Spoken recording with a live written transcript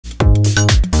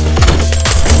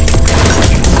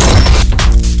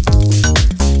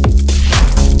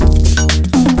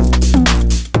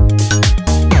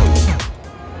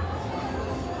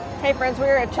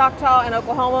at Choctaw in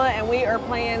Oklahoma, and we are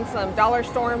playing some Dollar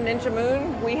Storm Ninja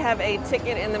Moon. We have a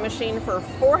ticket in the machine for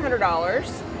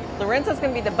 $400. Lorenzo's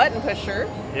going to be the button pusher.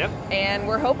 Yep. And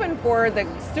we're hoping for the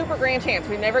super grand chance.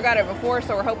 We've never got it before,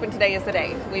 so we're hoping today is the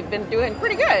day. We've been doing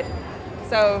pretty good.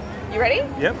 So, you ready?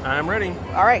 Yep, I'm ready.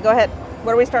 All right, go ahead.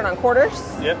 What do we start on, quarters?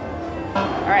 Yep.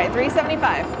 All right,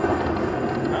 $3.75.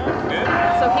 Oh, good.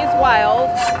 So he's wild.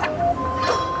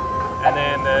 And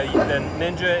then the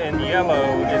ninja in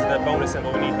yellow is the bonus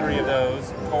symbol. We need 3 of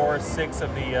those, or 6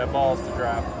 of the balls to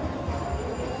drop.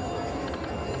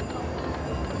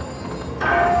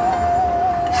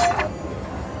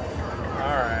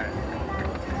 All right.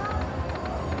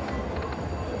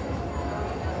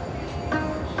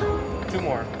 Two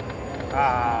more.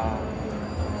 Ah.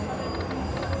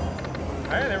 All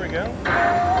right, there we go.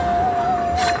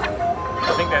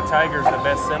 I think that tiger's the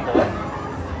best symbol.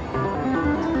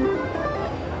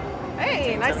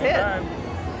 Hey, nice hit.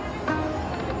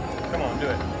 Come on, do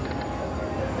it.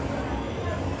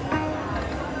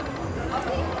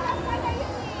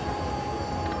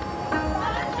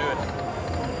 Do it.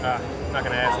 I'm not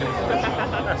going to ask any questions.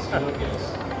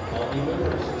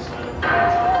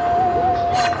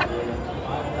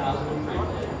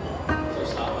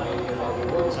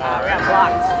 We got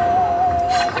blocked.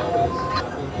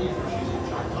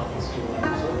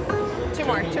 2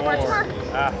 more, 2 more, 2 more.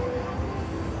 Ah,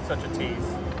 such a tease.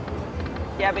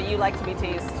 Yeah, but you like to be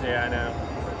teased. Yeah, I know.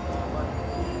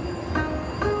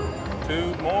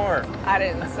 2 more. I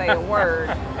didn't say a word.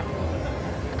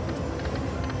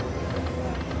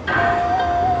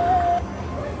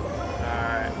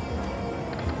 Alright.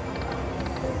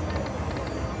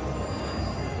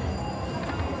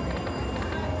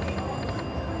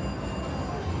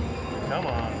 Come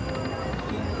on.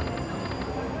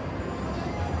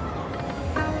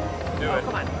 Do it.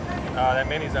 Come on. Oh, that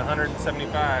mini's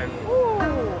 175. Ooh.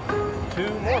 2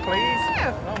 more, please.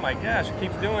 Yeah. Oh my gosh, it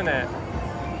keeps doing that.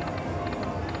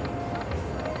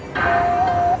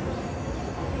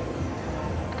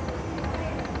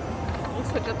 You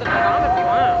switch up the on if you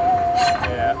want.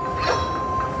 Yeah.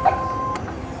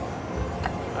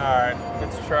 All right,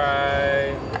 let's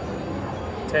try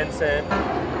 10 cent.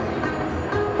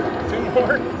 2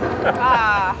 more.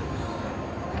 Ah.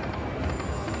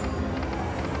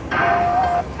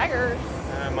 Tigers.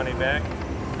 Money back.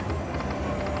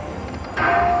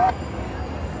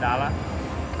 Dollar.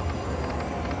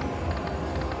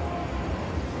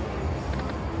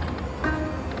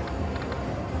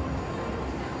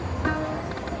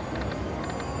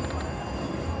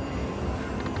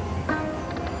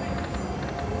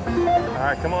 All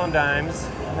right, come on, dimes.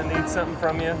 I need something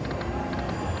from you.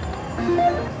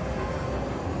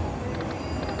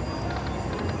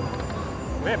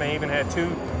 We haven't even had 2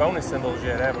 bonus symbols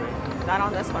yet, have we? Not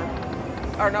on this one.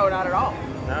 Or no, not at all.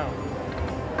 No.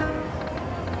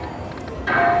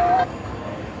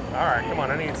 All right, come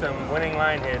on. I need some winning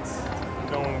line hits.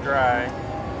 Going dry.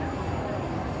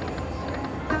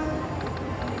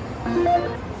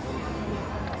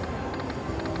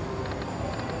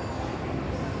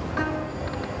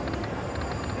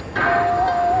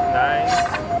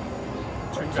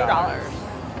 $2.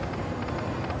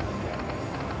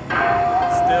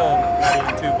 Still not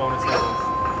even 2 bonus levels.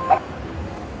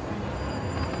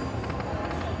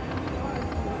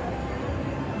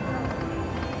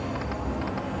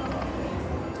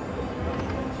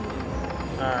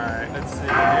 Alright, let's see here.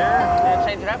 And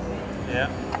change it up? Yeah.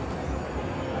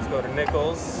 Let's go to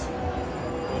nickels.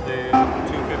 We'll do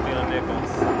 250 on nickels.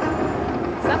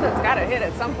 Something's got to hit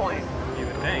at some point. You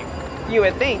would think. You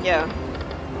would think, yeah.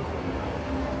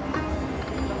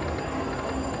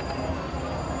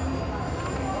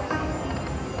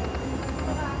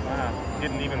 Wow,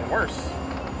 getting even worse.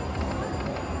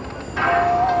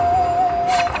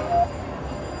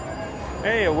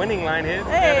 Hey, a winning line hit.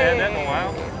 Hey. Haven't had that in a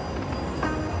while.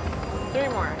 3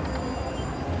 more.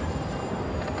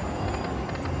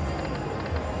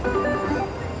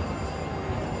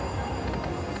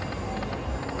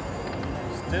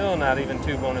 Still not even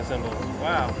 2 bonus symbols.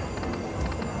 Wow.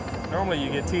 Normally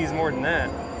you get teased more than that.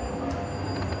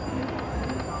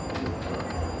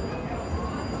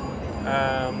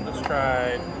 Let's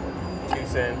try 2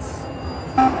 cents.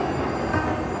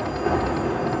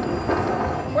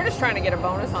 We're just trying to get a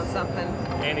bonus on something.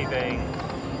 Anything.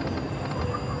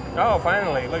 Oh,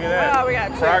 finally, look at that. Oh, we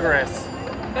got 2. Progress.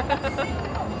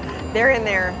 They're in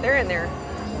there. They're in there.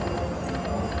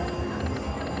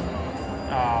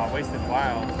 Oh, wasted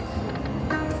wild.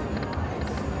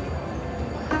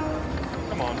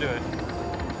 Come on, do it.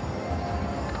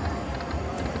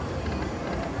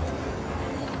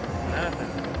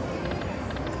 Nothing.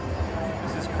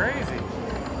 This is crazy.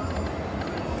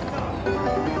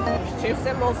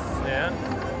 symbols. Yeah.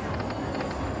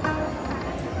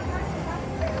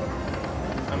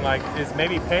 I'm like, is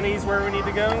maybe pennies where we need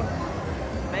to go?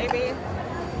 Maybe.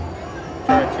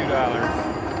 Try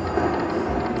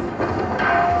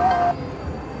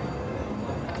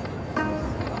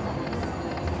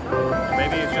 $2.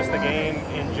 Maybe it's just the game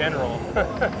in general.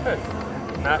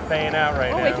 Not paying out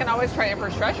right now. Well, we can always try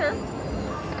Emperor's Treasure.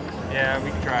 Yeah,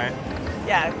 we can try it.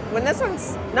 Yeah, when this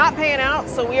one's not paying out,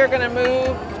 so we are going to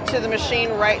move to the machine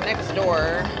right next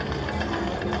door.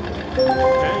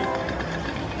 Okay.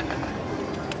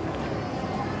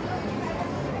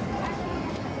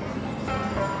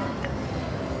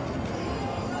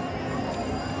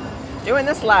 Doing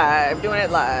this live, doing it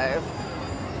live.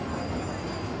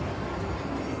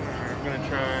 Alright, I'm gonna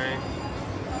try.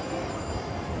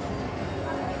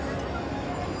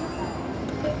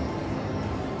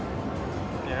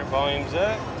 Yeah, volume's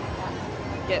up.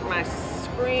 Get my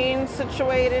screen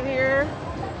situated here.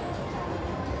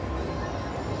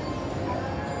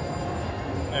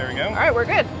 There we go. All right, we're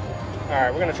good.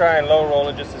 Alright, we're gonna try and low roll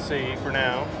it just to see for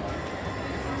now.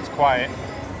 It's quiet.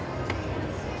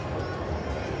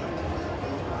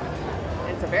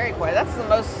 It's a very quiet. That's the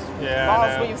most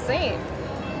balls we've seen.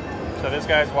 So this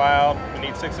guy's wild. We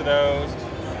need 6 of those.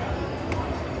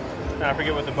 And I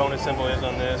forget what the bonus symbol is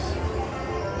on this.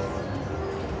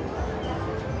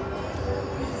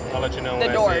 I'll let you know when The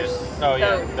I doors. see it. Oh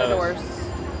yeah, the doors.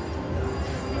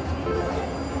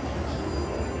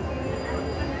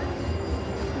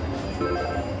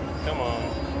 Come on.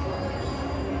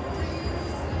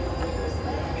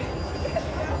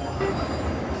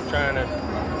 Trying to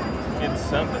get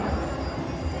something.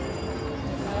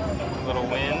 A little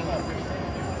wind.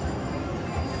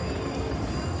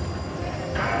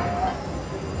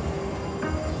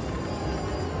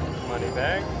 Money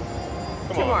back.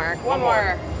 Come Two on. more. One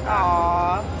more.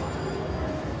 Aww.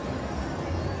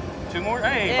 2 more?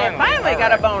 Hey, Yeah, finally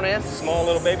got a bonus. Small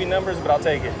little baby numbers, but I'll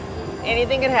take it.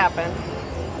 Anything could happen.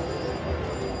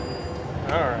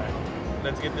 All right,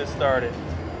 let's get this started.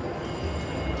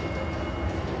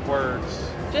 Words.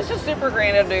 Just a super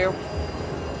grand will do.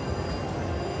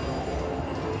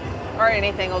 Or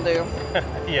anything will do.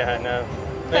 Yeah, I know.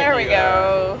 There we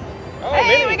go. Oh,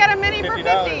 Hey, mini. we got a mini for $50.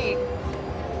 50.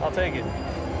 I'll take it.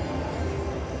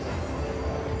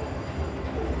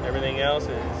 Everything else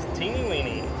is teeny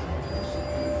weeny.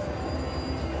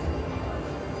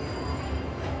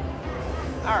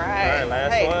 All right. All right,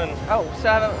 last one. Oh, so I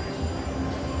have a...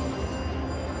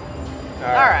 All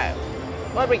All right.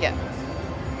 What'd we get?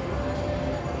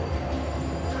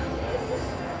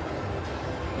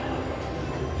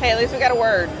 Hey, at least we got a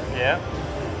word. Yeah.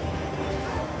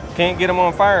 Can't get them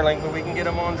on Firelink, but we can get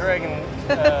them on Dragon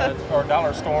or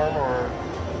Dollar Storm or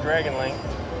Dragon Link.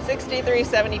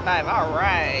 63.75. All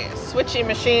right. Switching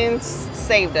machines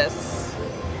saved us.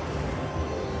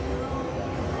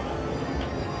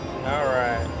 All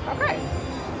right. Okay.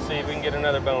 Let's see if we can get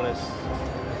another bonus.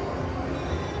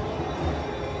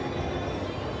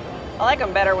 I like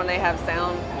them better when they have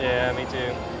sound. Yeah, me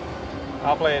too.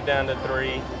 I'll play it down to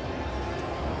 3.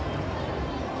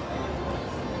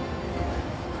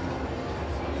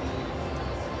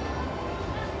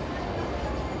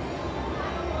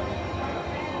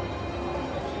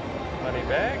 Money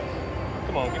back.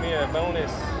 Come on, give me a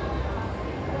bonus.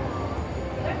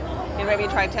 You maybe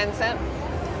try 10 cent?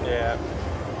 Yeah.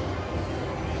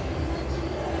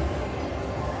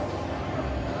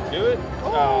 Do it?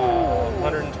 Oh,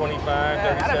 125,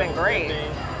 Yeah, that'd have been great. 50.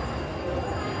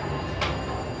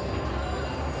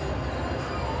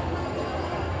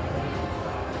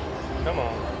 Come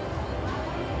on.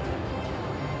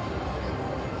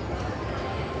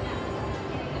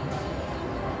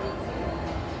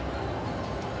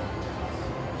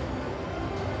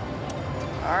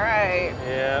 All right.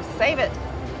 Yeah. Save it.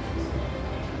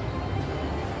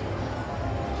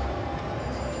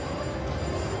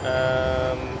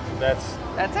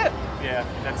 That's it. Yeah,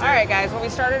 that's it. All right, guys, when we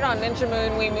started on Ninja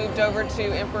Moon, we moved over to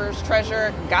Emperor's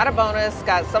Treasure, got a bonus,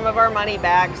 got some of our money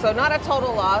back. So not a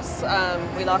total loss.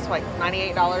 We lost like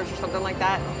 $98 or something like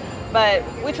that. But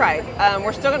we tried.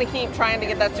 We're still going to keep trying to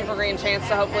get that super green chance.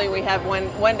 So hopefully we have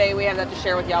one day we have that to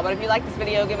share with y'all. But if you like this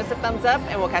video, give us a thumbs up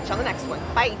and we'll catch you on the next one.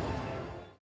 Bye.